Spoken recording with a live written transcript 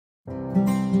Hello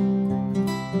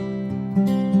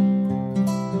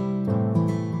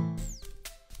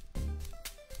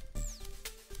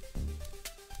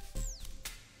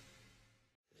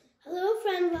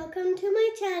friends, welcome to my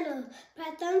channel,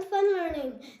 Pratham's Fun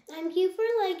Learning. Thank you for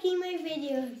liking my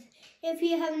videos. If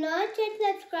you have not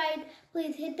yet subscribed,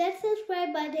 please hit that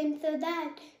subscribe button so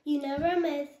that you never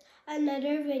miss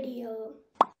another video.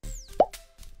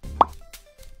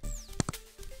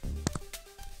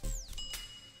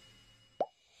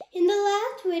 In the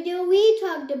last video, we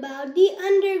talked about the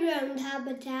underground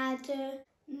habitat.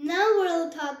 Now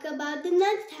we'll talk about the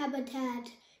next habitat.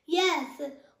 Yes,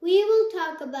 we will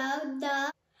talk about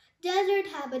the desert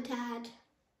habitat.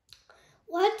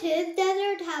 What is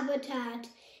desert habitat?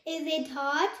 Is it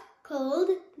hot, cold,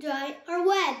 dry, or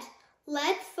wet?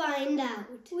 Let's find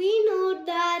out. We know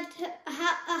that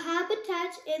a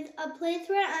habitat is a place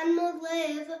where animals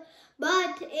live,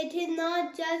 but it is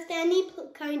not just any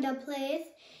kind of place.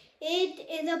 It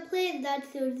is a place that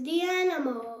suits the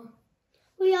animal.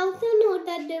 We also know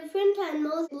that different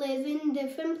animals live in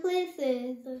different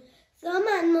places. Some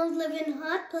animals live in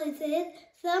hot places,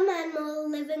 some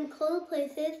animals live in cold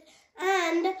places,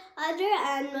 and other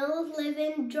animals live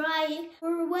in dry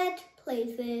or wet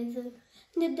places.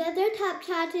 The desert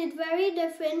habitat is very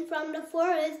different from the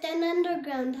forest and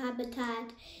underground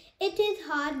habitat. It is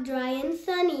hot, dry, and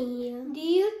sunny. Do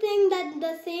you think that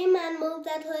the same animals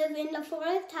that live in the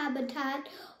forest habitat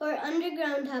or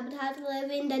underground habitat live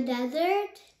in the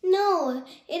desert? No,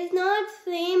 it's not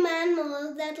same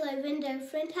animals that live in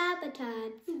different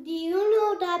habitats. Do you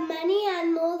know that many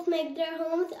animals make their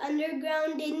homes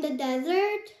underground in the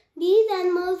desert? These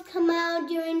animals come out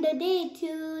during the day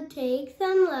to take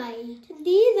sunlight.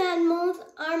 These animals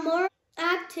are more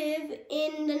active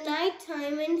in the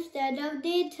nighttime instead of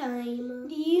daytime.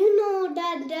 Do you know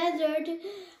that desert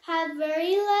has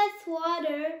very less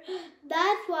water?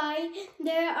 That's why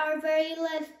there are very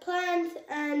less plants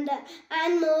and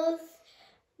animals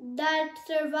that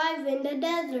survive in the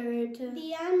desert.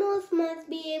 The animals must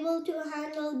be able to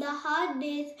handle the hot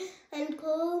days and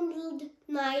cold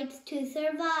nights to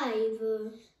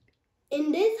survive.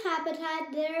 In this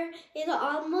habitat, there is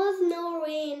almost no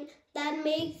rain that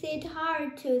makes it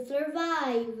hard to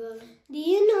survive. Do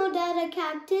you know that a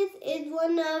cactus is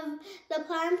one of the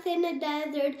plants in the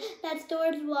desert that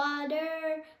stores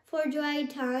water for dry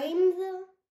times?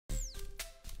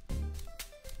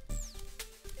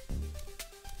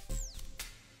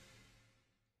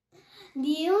 Do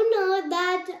you know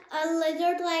that a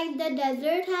lizard likes the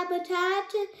desert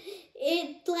habitat?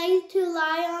 It likes to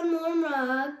lie on warm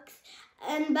rocks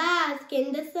and bask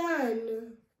in the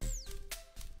sun.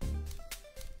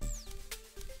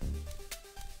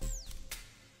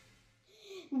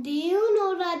 Do you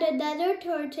know that the desert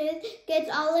tortoise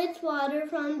gets all its water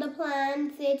from the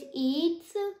plants it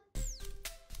eats?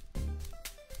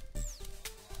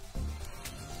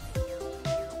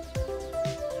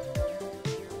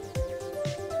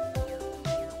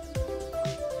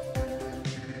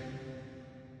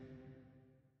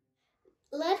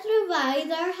 Let's revise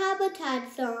our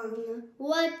habitat song.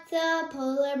 What's a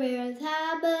polar bear's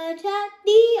habitat?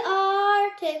 The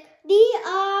Arctic, the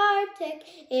Arctic.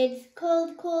 It's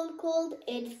cold, cold, cold.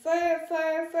 It's fur,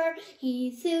 fur, fur.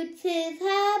 He suits his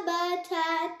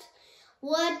habitat.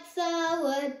 What's a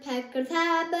woodpecker's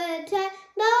habitat?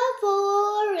 The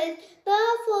forest,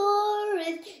 the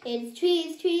forest. It's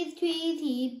trees, trees, trees.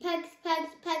 He pecks,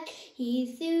 pecks, pecks.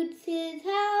 He suits his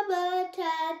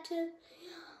habitat.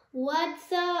 What's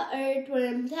the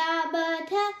earthworm's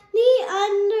habitat? The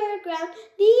underground,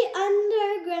 the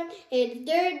underground. It's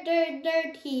dirt, dirt,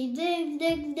 dirt. He digs,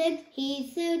 digs, digs.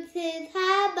 He suits his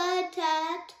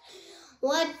habitat.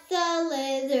 What's the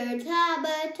lizard's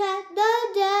habitat? The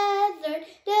desert,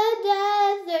 the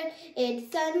desert.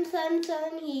 It's sun, sun,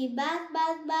 sun. He basks,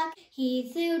 basks, basks.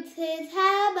 He suits his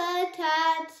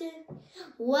habitat.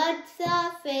 What's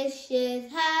a fish's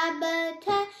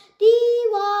habitat? The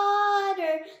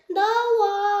water, the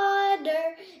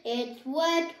water. It's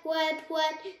wet, wet,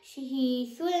 wet.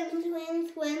 He swims,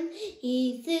 swims, swims.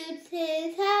 He suits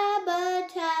his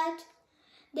habitat.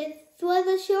 This was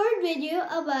a short video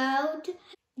about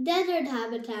desert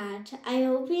habitat. I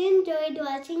hope you enjoyed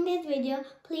watching this video.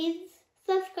 Please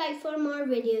subscribe for more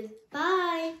videos.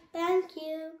 Bye. Thank you.